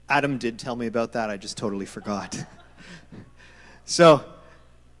Adam did tell me about that. I just totally forgot. So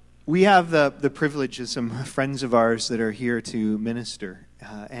we have the privilege of some friends of ours that are here to minister.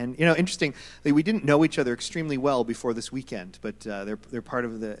 And, interesting, we didn't know each other extremely well before this weekend, but they're part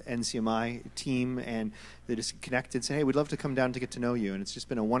of the NCMI team, and they just connected and said, hey, we'd love to come down to get to know you. And it's just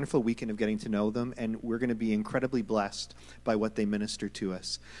been a wonderful weekend of getting to know them, and we're going to be incredibly blessed by what they minister to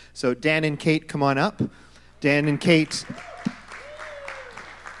us. So Dan and Kate, come on up. Dan and Kate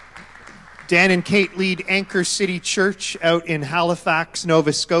lead Anchor City Church out in Halifax,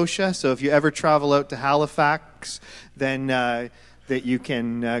 Nova Scotia. So if you ever travel out to Halifax, then that you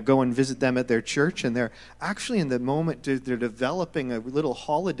can go and visit them at their church. And they're actually in the moment, they're developing a little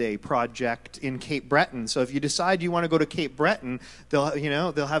holiday project in Cape Breton. So if you decide you want to go to Cape Breton,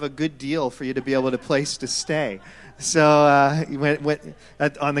 they'll have a good deal for you to be able to place to stay. So you went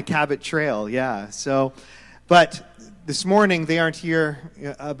on the Cabot Trail, yeah. So, but this morning, they aren't here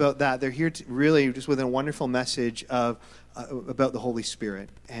about that. They're here really just with a wonderful message about the Holy Spirit.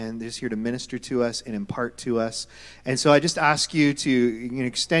 And they're just here to minister to us and impart to us. And so I just ask you to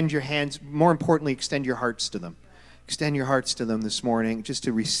extend your hands. More importantly, extend your hearts to them. Extend your hearts to them this morning just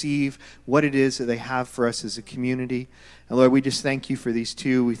to receive what it is that they have for us as a community. And Lord, we just thank you for these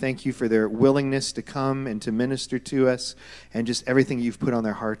two. We thank you for their willingness to come and to minister to us and just everything you've put on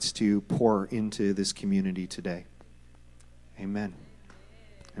their hearts to pour into this community today. Amen.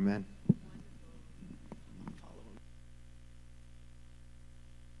 Amen.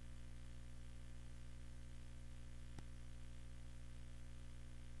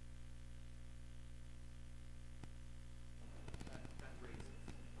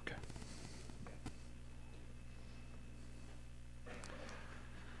 Okay.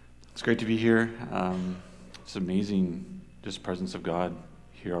 It's great to be here. It's amazing, just presence of God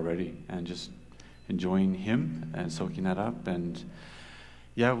here already, and just enjoying Him and soaking that up. And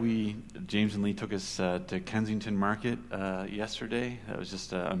yeah, James and Lee took us to Kensington Market yesterday. That was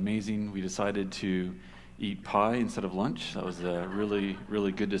just amazing. We decided to eat pie instead of lunch. That was a really,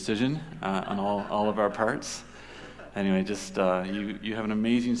 really good decision on all of our parts. Anyway, just you have an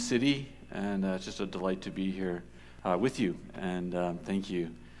amazing city, and it's just a delight to be here with you. And thank you.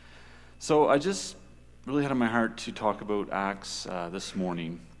 So I just really had on my heart to talk about Acts this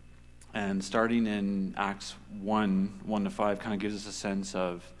morning. And starting in Acts 1:1-5 kind of gives us a sense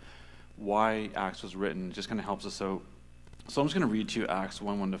of why Acts was written. It just kind of helps us out. So I'm just going to read to you Acts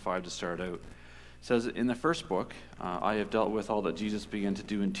 1:1-5 to start out. It says, in the first book, I have dealt with all that Jesus began to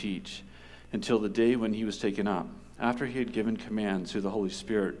do and teach until the day when he was taken up, after he had given commands through the Holy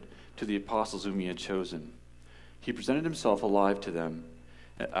Spirit to the apostles whom he had chosen. He presented himself alive to them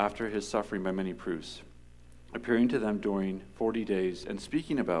after his suffering by many proofs, appearing to them during 40 days and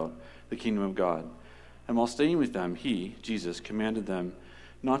speaking about the kingdom of God. And while staying with them, he, Jesus, commanded them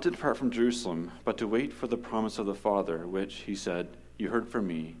not to depart from Jerusalem, but to wait for the promise of the Father, which, he said, you heard from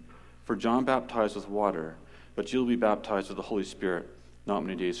me. For John baptized with water, but you'll be baptized with the Holy Spirit not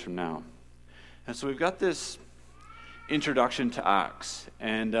many days from now. And so we've got this introduction to Acts,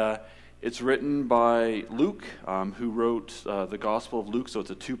 and it's written by Luke, who wrote the Gospel of Luke, so it's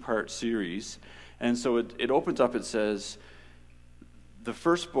a two-part series. And so it opens up, it says, the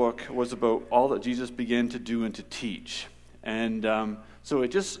first book was about all that Jesus began to do and to teach. And so it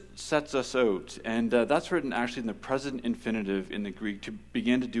just sets us out. And that's written actually in the present infinitive in the Greek, to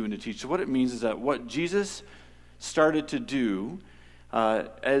begin to do and to teach. So what it means is that what Jesus started to do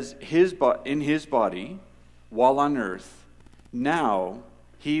in his body while on earth, now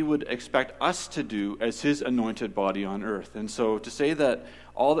he would expect us to do as his anointed body on earth. And so to say that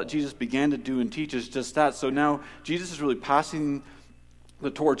all that Jesus began to do and teach is just that. So now Jesus is really passing the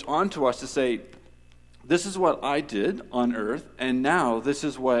torch on to us to say, this is what I did on earth, and now this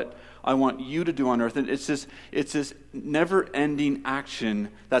is what I want you to do on earth. And it's this never-ending action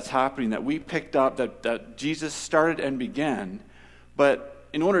that's happening that we picked up, that Jesus started and began. But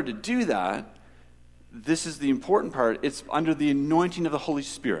in order to do that, this is the important part. It's under the anointing of the Holy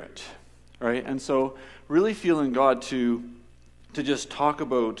Spirit, right? And so really feeling God to just talk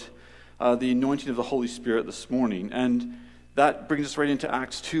about the anointing of the Holy Spirit this morning. And that brings us right into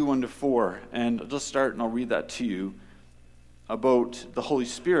Acts 2:1-4. And I'll just start and I'll read that to you about the Holy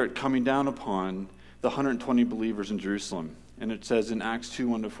Spirit coming down upon the 120 believers in Jerusalem. And it says in Acts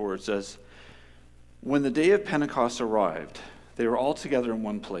 2:1-4, it says, when the day of Pentecost arrived, they were all together in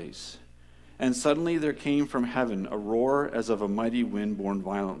one place. And suddenly there came from heaven a roar as of a mighty wind borne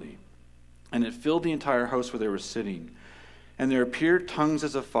violently. And it filled the entire house where they were sitting. And there appeared tongues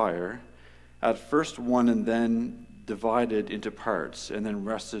as of fire, at first one and then divided into parts, and then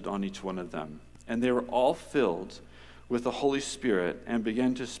rested on each one of them. And they were all filled with the Holy Spirit and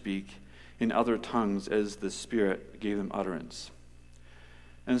began to speak in other tongues as the Spirit gave them utterance.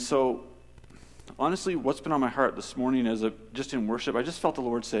 And so, honestly, what's been on my heart this morning just in worship, I just felt the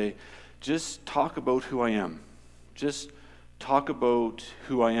Lord say, just talk about who I am. Just talk about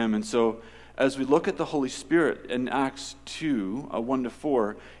who I am. And so, as we look at the Holy Spirit in Acts 2,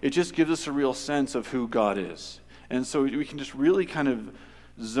 1-4, it just gives us a real sense of who God is. And so we can just really kind of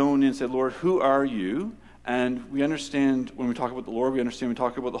zone in and say, Lord, who are you? And we understand when we talk about the Lord, we understand when we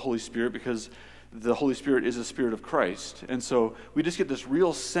talk about the Holy Spirit because the Holy Spirit is the Spirit of Christ. And so we just get this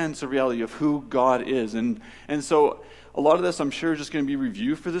real sense of reality of who God is. And so a lot of this, I'm sure, is just going to be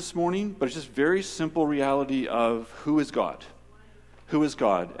review for this morning, but it's just very simple reality of who is God. Who is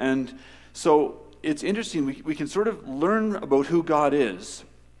God? And so it's interesting, we can sort of learn about who God is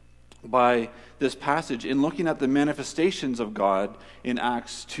by this passage in looking at the manifestations of God in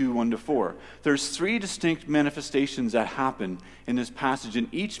Acts 2, 1-4. There's 3 distinct manifestations that happen in this passage,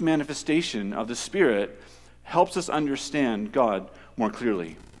 and each manifestation of the Spirit helps us understand God more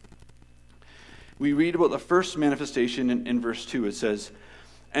clearly. We read about the first manifestation in verse 2. It says,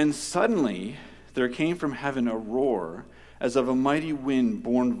 "And suddenly there came from heaven a roar as of a mighty wind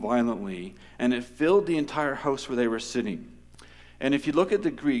borne violently, and it filled the entire house where they were sitting." And if you look at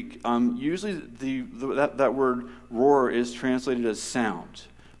the Greek, usually that word roar is translated as sound,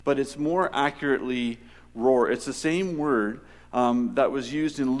 but it's more accurately roar. It's the same word that was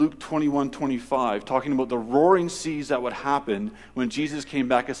used in Luke 21:25, talking about the roaring seas that would happen when Jesus came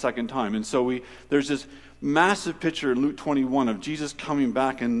back a second time. And so there's this massive picture in Luke 21 of Jesus coming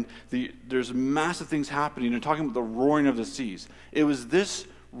back, and there's massive things happening. They're talking about the roaring of the seas. It was this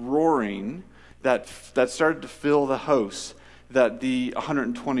roaring that started to fill the house that the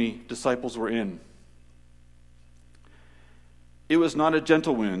 120 disciples were in. It was not a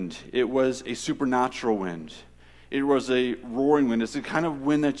gentle wind. It was a supernatural wind. It was a roaring wind. It's the kind of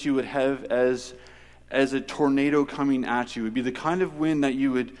wind that you would have as a tornado coming at you. It would be the kind of wind that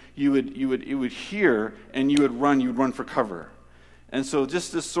you would hear and you would run for cover. And so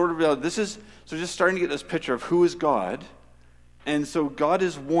just this sort of just starting to get this picture of who is God. And so God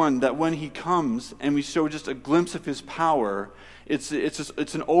is one that when he comes and we show just a glimpse of his power, it's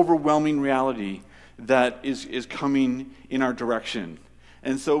an overwhelming reality that is coming in our direction.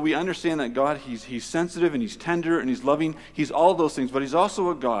 And so we understand that God, he's sensitive and he's tender and he's loving. He's all those things, but he's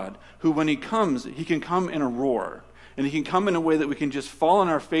also a God who when he comes, he can come in a roar. And he can come in a way that we can just fall on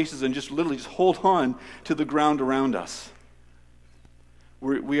our faces and just literally just hold on to the ground around us.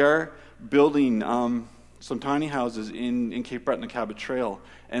 We are building some tiny houses in Cape Breton, the Cabot Trail,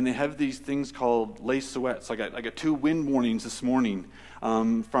 and they have these things called lace souettes. I got 2 wind warnings this morning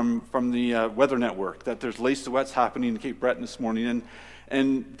from the Weather Network that there's lace souettes happening in Cape Breton this morning,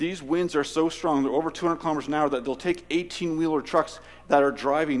 and these winds are so strong, they're over 200 kilometers an hour, that they'll take 18-wheeler trucks that are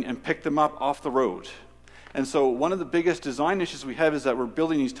driving and pick them up off the road. And so one of the biggest design issues we have is that we're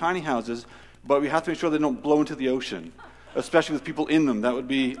building these tiny houses, but we have to make sure they don't blow into the ocean, especially with people in them. That would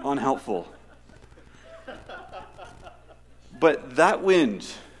be unhelpful. But that wind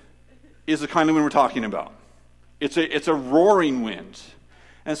is the kind of wind we're talking about. It's a roaring wind.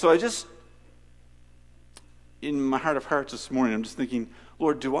 And so in my heart of hearts this morning, I'm just thinking,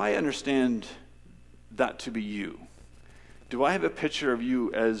 Lord, do I understand that to be you? Do I have a picture of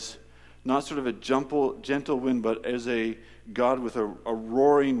you as not sort of a gentle wind, but as a God with a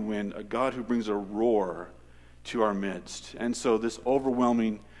roaring wind, a God who brings a roar to our midst? And so this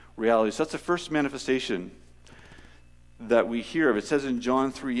overwhelming reality. So that's the first manifestation that we hear of. It says in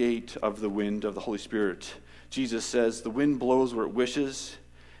John 3:8 of the wind of the Holy Spirit, Jesus says, "The wind blows where it wishes,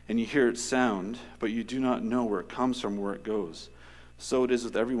 and you hear its sound, but you do not know where it comes from, where it goes. So it is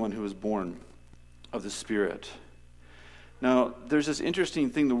with everyone who is born of the Spirit." Now, there's this interesting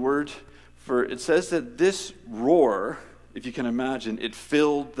thing, it says that this roar, if you can imagine, it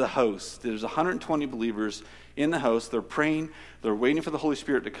filled the house. There's 120 believers in the house. They're praying. They're waiting for the Holy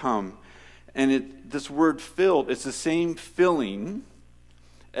Spirit to come. And this word filled, it's the same filling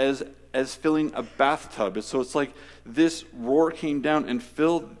as filling a bathtub. So it's like this roar came down and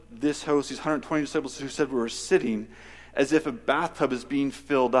filled this house, these 120 disciples who said we were sitting, as if a bathtub is being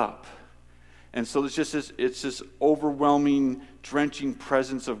filled up. And so it's just this overwhelming, drenching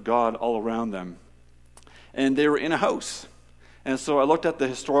presence of God all around them. And they were in a house. And so I looked at the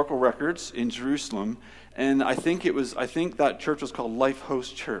historical records in Jerusalem, and I think that church was called Life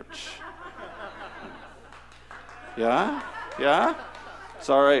Host Church. Yeah? It's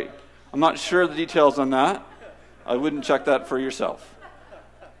all right. I'm not sure of the details on that. I wouldn't check that for yourself.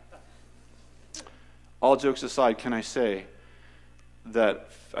 All jokes aside, can I say that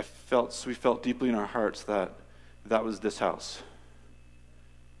we felt deeply in our hearts that that was this house.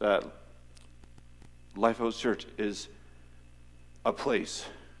 That Lifehouse Church is a place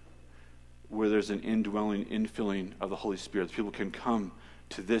where there's an indwelling, infilling of the Holy Spirit. People can come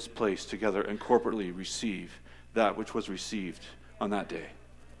to this place together and corporately receive that which was received on that day.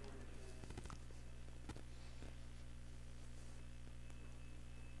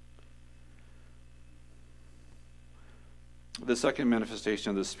 The second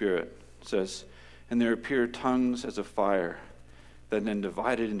manifestation of the Spirit says, and there appeared tongues as of fire, that then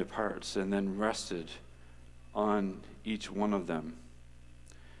divided into parts, and then rested on each one of them.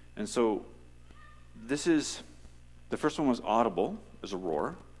 And so, the first one was audible, as a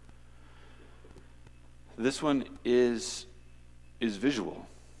roar. This one is visual.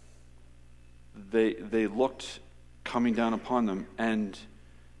 They looked coming down upon them, and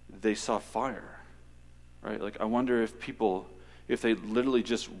they saw fire. Right? Like, I wonder if they literally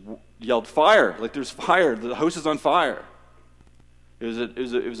just yelled fire, like there's fire, the house is on fire. It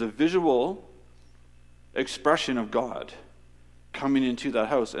was a visual expression of God coming into that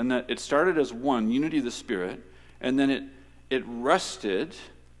house, and that it started as one, unity of the Spirit, and then it rested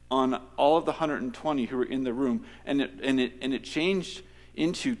on all of the 120 who were in the room, and it changed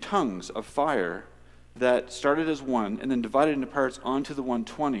into tongues of fire that started as one and then divided into parts onto the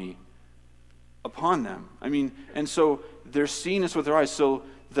 120 upon them. I mean, and so they're seeing this with their eyes. So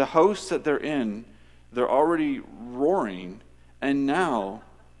the house that they're in, they're already roaring, and now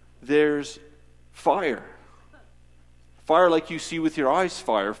there's fire. Fire like you see with your eyes,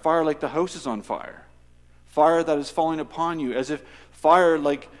 fire. Fire like the house is on fire. Fire that is falling upon you, as if fire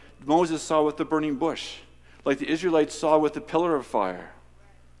like Moses saw with the burning bush, like the Israelites saw with the pillar of fire.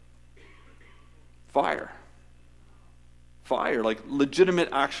 Fire. Fire, like legitimate,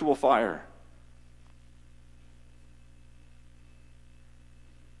 actual fire.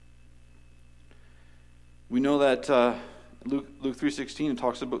 We know that Luke 3:16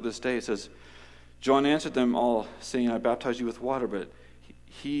 talks about this day. It says, John answered them all, saying, I baptize you with water, but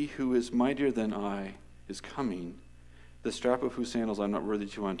he who is mightier than I is coming, the strap of whose sandals I'm not worthy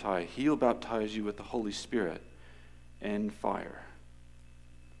to untie. He will baptize you with the Holy Spirit and fire.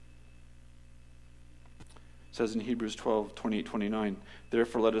 It says in Hebrews 12:28-29,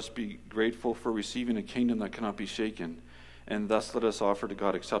 therefore let us be grateful for receiving a kingdom that cannot be shaken, and thus let us offer to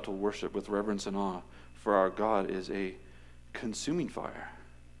God acceptable worship with reverence and awe, for our God is a consuming fire.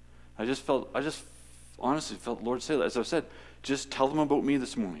 I just honestly felt the Lord say that. As I've said, just tell them about me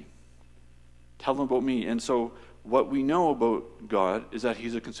this morning. Tell them about me. And so what we know about God is that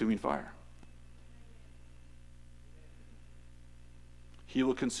he's a consuming fire. He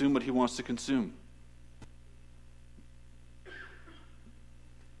will consume what he wants to consume.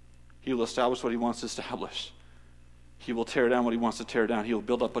 He will establish what he wants to establish. He will tear down what he wants to tear down. He will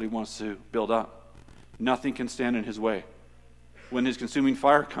build up what he wants to build up. Nothing can stand in his way. When his consuming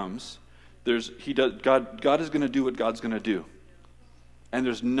fire comes, God is going to do what God's going to do. And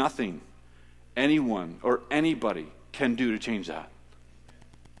there's nothing anyone or anybody can do to change that.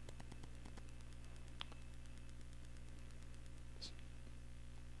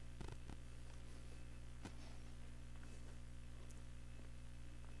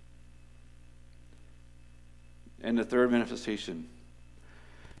 And the third manifestation,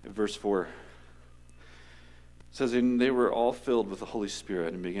 verse 4, says, and they were all filled with the Holy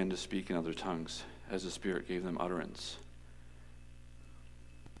Spirit and began to speak in other tongues as the Spirit gave them utterance.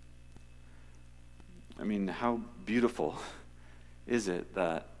 I mean, how beautiful is it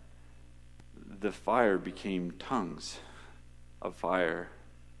that the fire became tongues of fire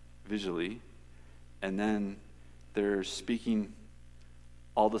visually, and then they're speaking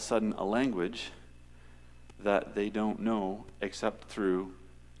all of a sudden a language that they don't know except through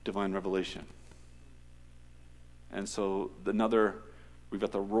divine revelation. And so we've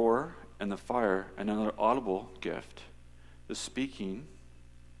got the roar and the fire, and another audible gift, the speaking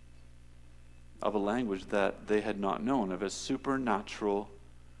of a language that they had not known, of a supernatural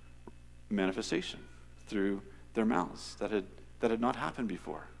manifestation through their mouths that had not happened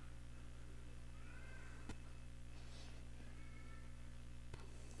before.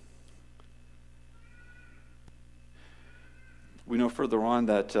 We know further on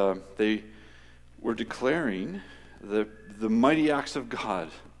that they were declaring the mighty acts of God,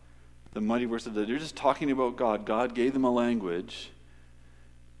 the mighty works of God. They're just talking about God. God gave them a language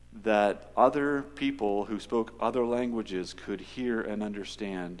that other people who spoke other languages could hear and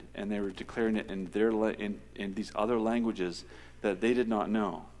understand, and they were declaring it in these other languages that they did not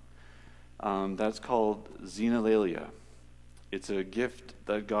know. That's called xenolalia. It's a gift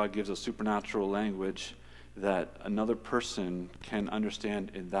that God gives, a supernatural language that another person can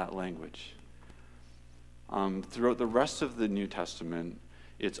understand in that language. Throughout the rest of the New Testament,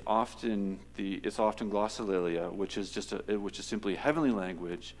 it's often glossolalia, which is simply heavenly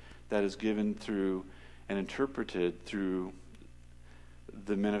language that is given through and interpreted through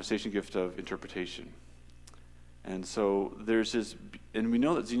the manifestation gift of interpretation. And so there's this, and we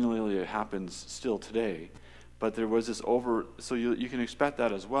know that xenolalia happens still today, but there was this so you can expect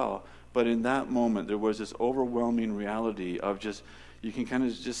that as well. But in that moment, there was this overwhelming reality of just, you can kind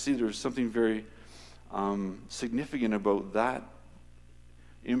of just see there's something very significant about that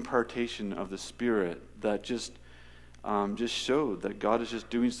impartation of the Spirit that just showed that God is just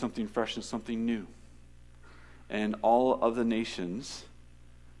doing something fresh and something new. And all of the nations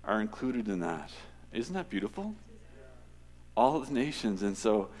are included in that. Isn't that beautiful? All of the nations. And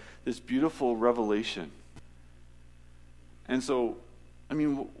so this beautiful revelation. And so, I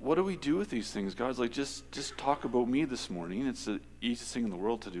mean, what do we do with these things? God's like, just talk about me this morning. It's the easiest thing in the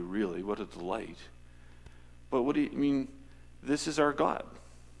world to do, really. What a delight. But what do you mean? This is our God.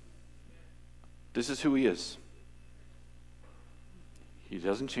 This is who he is. He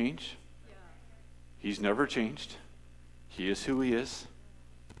doesn't change. He's never changed. He is who he is.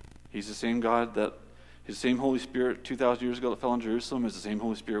 He's the same God that, his same Holy Spirit 2,000 years ago that fell on Jerusalem is the same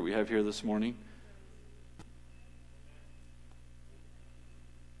Holy Spirit we have here this morning.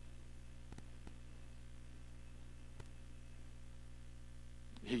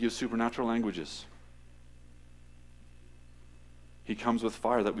 He gives supernatural languages. He comes with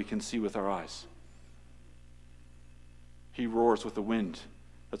fire that we can see with our eyes. He roars with the wind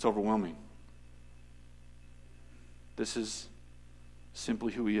that's overwhelming. This is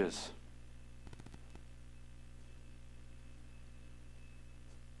simply who he is.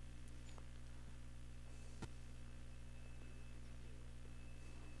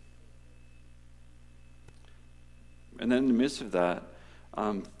 And then in the midst of that,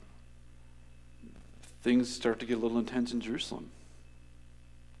 things start to get a little intense in Jerusalem.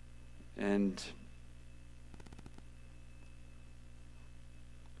 And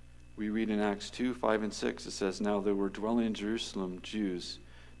we read in Acts 2, 5, and 6, it says, "Now there were dwelling in Jerusalem Jews,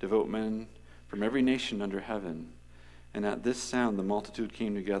 devout men from every nation under heaven. And at this sound the multitude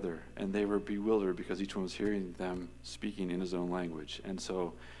came together, and they were bewildered because each one was hearing them speaking in his own language." And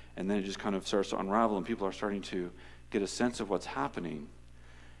then it just kind of starts to unravel, and people are starting to get a sense of what's happening.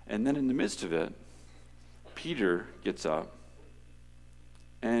 And then in the midst of it, Peter gets up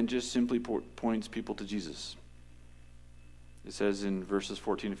and just simply points people to Jesus. It says in verses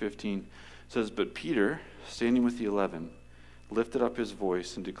 14 and 15, it says, "But Peter, standing with the 11, lifted up his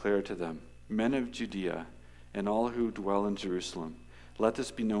voice and declared to them, 'Men of Judea and all who dwell in Jerusalem, let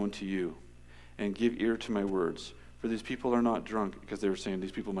this be known to you, and give ear to my words. For these people are not drunk,'" because they were saying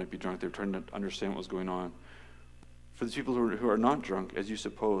these people might be drunk. They were trying to understand what was going on. "For these people who are not drunk, as you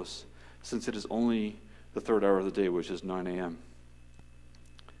suppose, since it is only the third hour of the day, which is 9 a.m.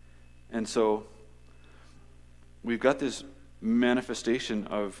 And so we've got this manifestation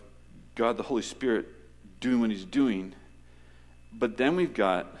of God the Holy Spirit doing what he's doing, but then we've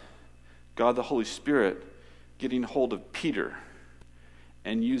got God the Holy Spirit getting hold of Peter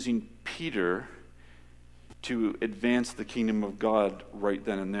and using Peter to advance the kingdom of God right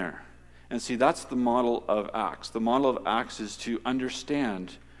then and there. And see, that's the model of Acts. The model of Acts is to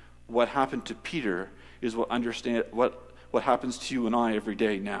understand what happened to Peter is what happens to you and I every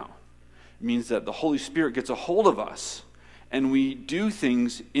day now. It means that the Holy Spirit gets a hold of us, and we do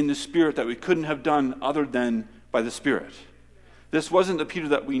things in the Spirit that we couldn't have done other than by the Spirit. This wasn't the Peter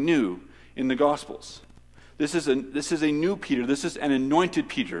that we knew in the Gospels. This is a new Peter. This is an anointed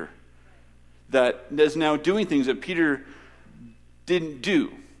Peter that is now doing things that Peter didn't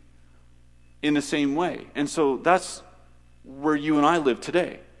do in the same way. And so that's where you and I live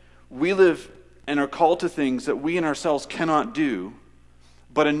today. We live and are called to things that we in ourselves cannot do,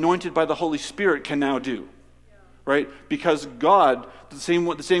 but anointed by the Holy Spirit can now do. Right? Because God, the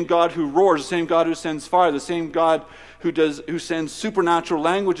same God who roars, the same God who sends fire, the same God who sends supernatural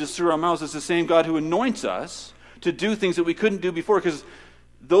languages through our mouths, is the same God who anoints us to do things that we couldn't do before, because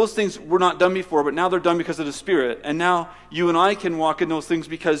those things were not done before, but now they're done because of the Spirit. And now you and I can walk in those things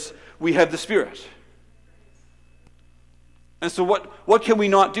because we have the Spirit. And so what can we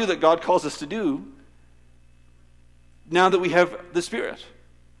not do that God calls us to do now that we have the Spirit?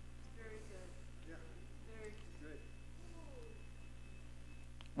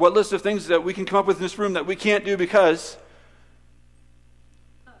 What list of things that we can come up with in this room that we can't do because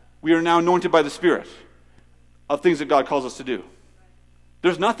we are now anointed by the Spirit of things that God calls us to do?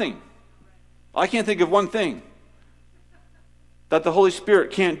 There's nothing. I can't think of one thing that the Holy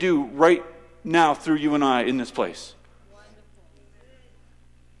Spirit can't do right now through you and I in this place.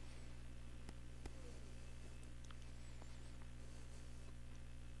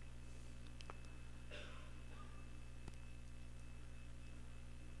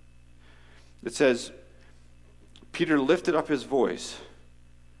 It says, Peter lifted up his voice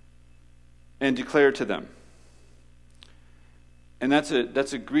and declared to them. And that's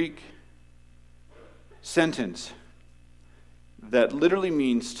a Greek sentence that literally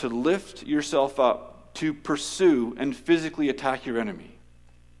means to lift yourself up, to pursue and physically attack your enemy.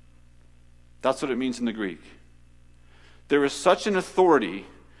 That's what it means in the Greek. There was such an authority,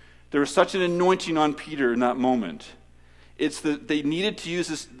 there was such an anointing on Peter in that moment. They needed to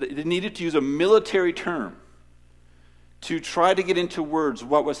use a military term to try to get into words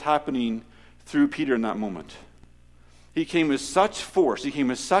what was happening through Peter in that moment. He came with such force, he came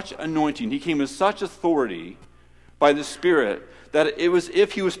with such anointing, he came with such authority by the Spirit that it was as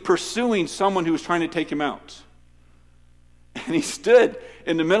if he was pursuing someone who was trying to take him out. And he stood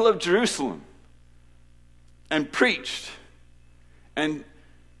in the middle of Jerusalem and preached. And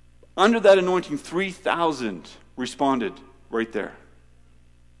under that anointing, 3,000 responded right there.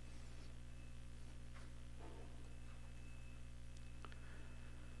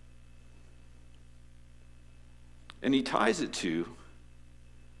 And he ties it to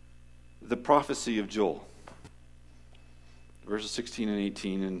the prophecy of Joel. Verses 16 and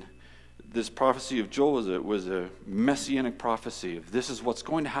 18. And this prophecy of Joel was a messianic prophecy of this is what's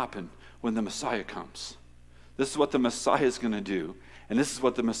going to happen when the Messiah comes. This is what the Messiah is going to do. And this is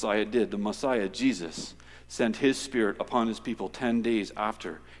what the Messiah did. The Messiah, Jesus, sent his Spirit upon his people 10 days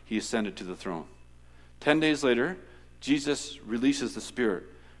after he ascended to the throne. 10 days later, Jesus releases the Spirit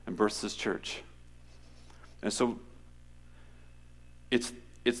and births his church. And so it's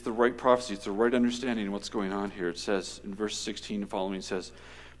the right prophecy, it's the right understanding of what's going on here. It says in verse 16 and following, it says,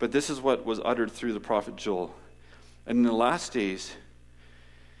 but this is what was uttered through the prophet Joel. And in the last days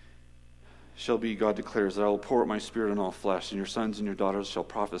shall be, God declares, that I will pour out my Spirit on all flesh, and your sons and your daughters shall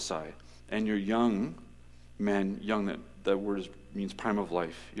prophesy, and your young men, that word means prime of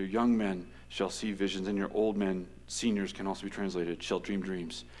life, your young men shall see visions, and your old men, seniors can also be translated, shall dream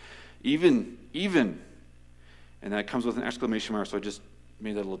dreams. Even, and that comes with an exclamation mark, so I just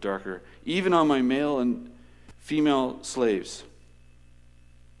made that a little darker. Even on my male and female slaves,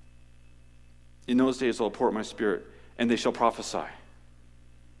 in those days I'll pour out my Spirit, and they shall prophesy.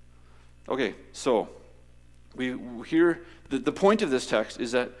 Okay, so we hear the point of this text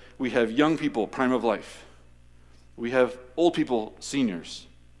is that we have young people, prime of life. We have old people, seniors.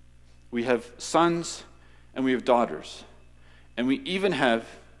 We have sons and we have daughters. And we even have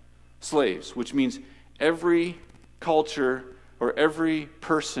slaves, which means every culture or every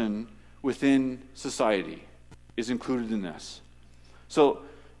person within society is included in this. So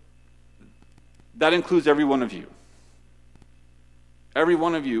that includes every one of you. Every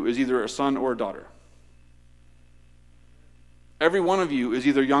one of you is either a son or a daughter. Every one of you is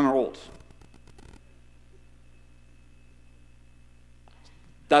either young or old.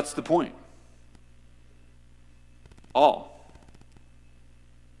 That's the point. All.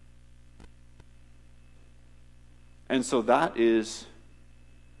 And so that is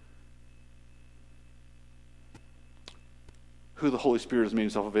who the Holy Spirit has made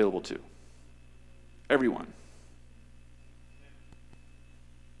himself available to. Everyone.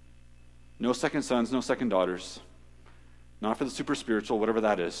 No second sons, no second daughters. Not for the super spiritual, whatever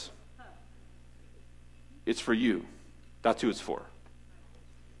that is. It's for you. That's who it's for.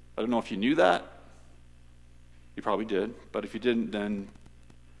 I don't know if you knew that. You probably did. But if you didn't, then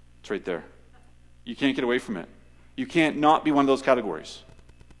it's right there. You can't get away from it. You can't not be one of those categories.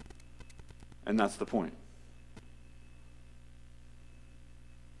 And that's the point.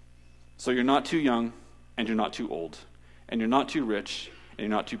 So you're not too young, and you're not too old. And you're not too rich, and you're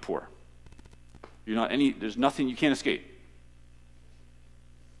not too poor. There's nothing, you can't escape.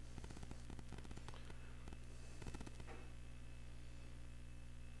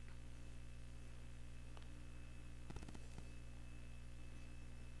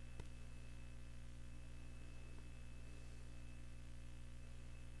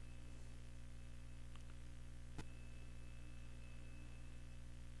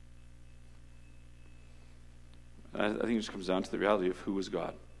 I think it just comes down to the reality of who is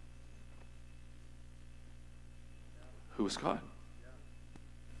God. Who is God?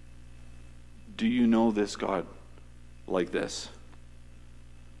 Do you know this God like this?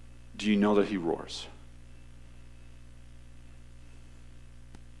 Do you know that he roars?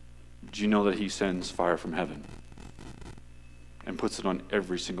 Do you know that he sends fire from heaven and puts it on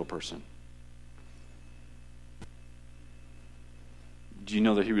every single person? Do you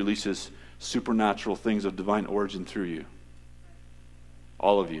know that he releases supernatural things of divine origin through you?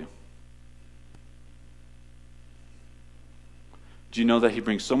 All of you. Do you know that he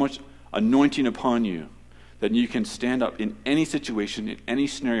brings so much anointing upon you then you can stand up in any situation, in any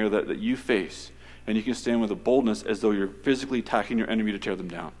scenario that you face, and you can stand with a boldness as though you're physically attacking your enemy to tear them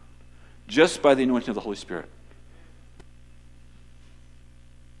down, just by the anointing of the Holy Spirit.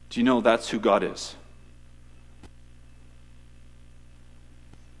 Do you know that's who God is?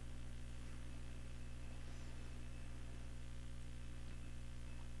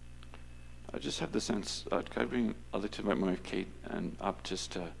 I just have the sense, could I bring, I'd like to invite my wife Kate and up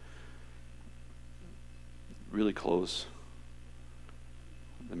just to really close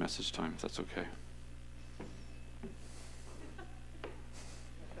the message time, if that's okay.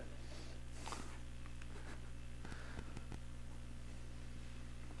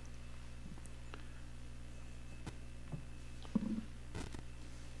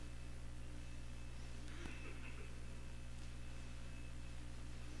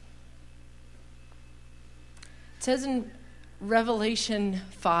 It says in Revelation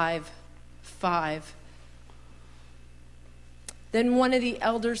 5:5, then one of the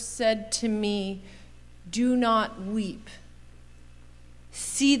elders said to me, do not weep.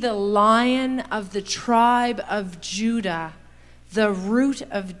 See, the Lion of the tribe of Judah, the Root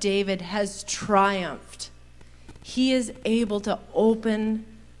of David, has triumphed. He is able to open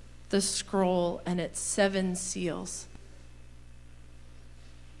the scroll and its 7 seals.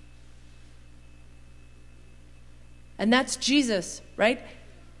 And that's Jesus, right?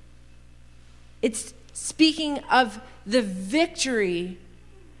 It's speaking of the victory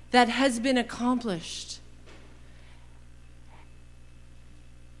that has been accomplished.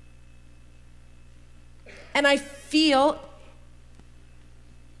 And I feel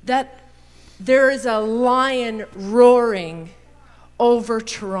that there is a lion roaring over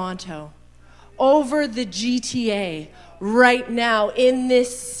Toronto, over the GTA right now in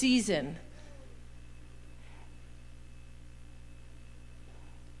this season.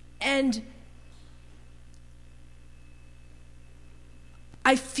 And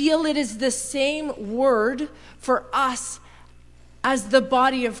I feel it is the same word for us as the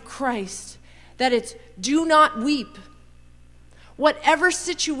body of Christ, that it's do not weep. Whatever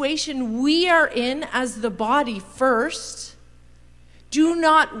situation we are in as the body first, do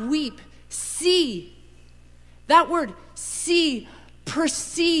not weep. See. That word, see,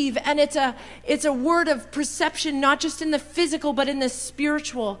 perceive, and it's a word of perception, not just in the physical, but in the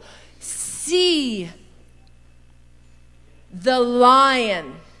spiritual. See the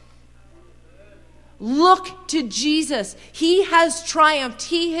lion. Look to Jesus. He has triumphed.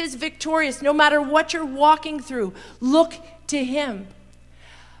 He is victorious. No matter what you're walking through, look to him.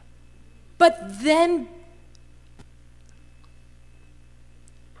 But then,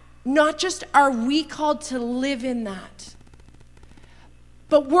 not just are we called to live in that,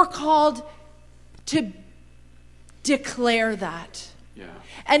 but we're called to declare that. Yeah.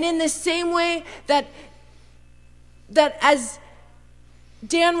 And in the same way that as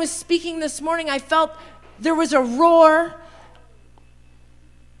Dan was speaking this morning, I felt there was a roar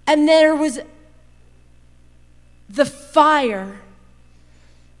and there was the fire.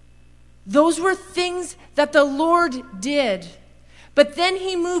 Those were things that the Lord did. But then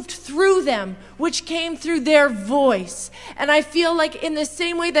he moved through them, which came through their voice. And I feel like in the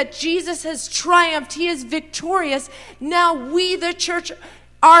same way that Jesus has triumphed, he is victorious, now we, the church,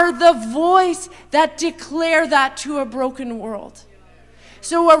 are the voice that declare that to a broken world.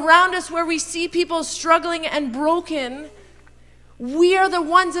 So around us where we see people struggling and broken, we are the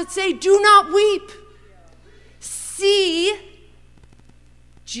ones that say, do not weep. See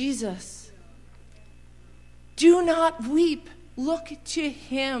Jesus. Do not weep. Look to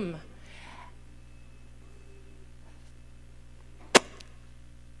him.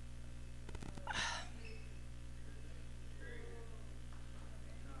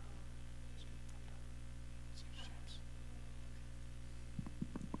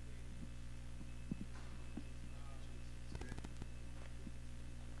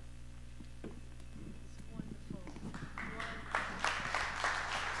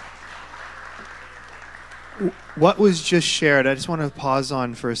 What was just shared, I just want to pause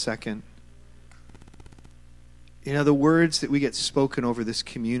on for a second. You know, the words that we get spoken over this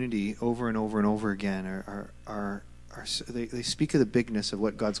community over and over and over again they speak of the bigness of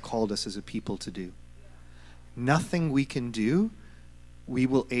what God's called us as a people to do. Nothing we can do, we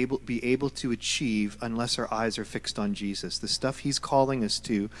will be able to achieve unless our eyes are fixed on Jesus. The stuff he's calling us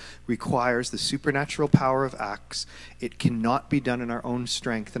to requires the supernatural power of Acts. It cannot be done in our own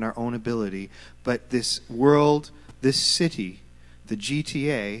strength and our own ability, but this world, this city, the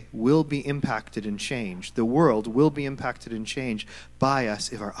GTA, will be impacted and changed. The world will be impacted and changed by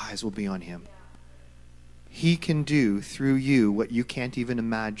us if our eyes will be on him. He can do through you what you can't even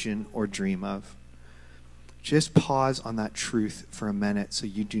imagine or dream of. Just pause on that truth for a minute so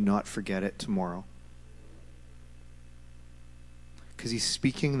you do not forget it tomorrow. Because he's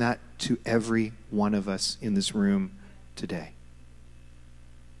speaking that to every one of us in this room today.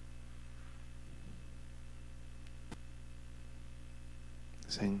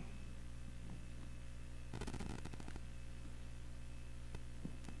 Saying,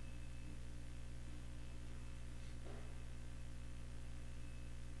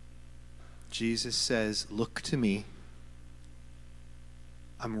 Jesus says, look to me.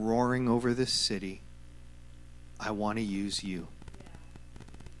 I'm roaring over this city. I want to use you.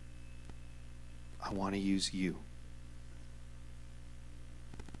 I want to use you.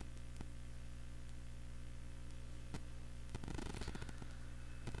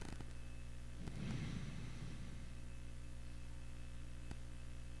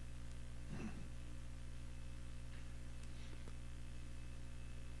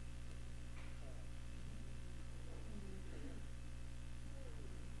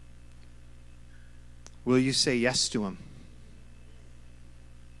 Will you say yes to him?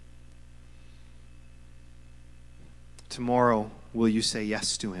 Tomorrow, will you say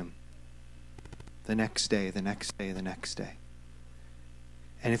yes to him? The next day, the next day, the next day.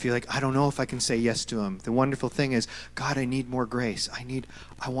 And if you're like, I don't know if I can say yes to him, the wonderful thing is, God, I need more grace.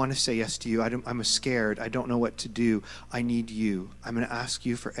 I want to say yes to you. I'm scared. I don't know what to do. I need you. I'm going to ask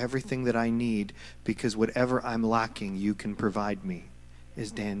you for everything that I need, because whatever I'm lacking, you can provide me,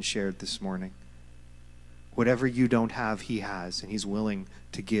 as Dan shared this morning. Whatever you don't have, he has, and he's willing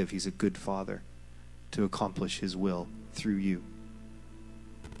to give. He's a good father to accomplish his will through you.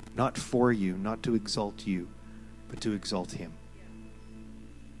 Not for you, not to exalt you, but to exalt him.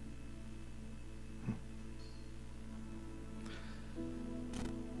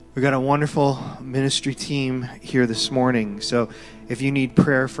 We've got a wonderful ministry team here this morning. So if you need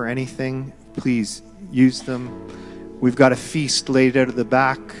prayer for anything, please use them. We've got a feast laid out at the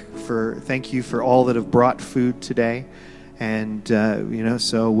back. Thank you for all that have brought food today. And,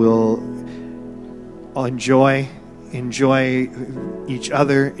 so we'll enjoy each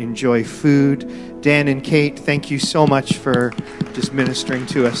other, enjoy food. Dan and Kate, thank you so much for just ministering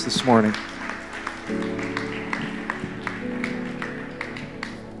to us this morning.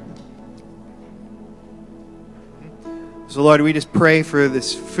 So, Lord, we just pray for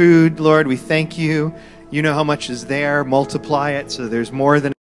this food. Lord, we thank you. You know how much is there. Multiply it so there's more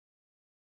than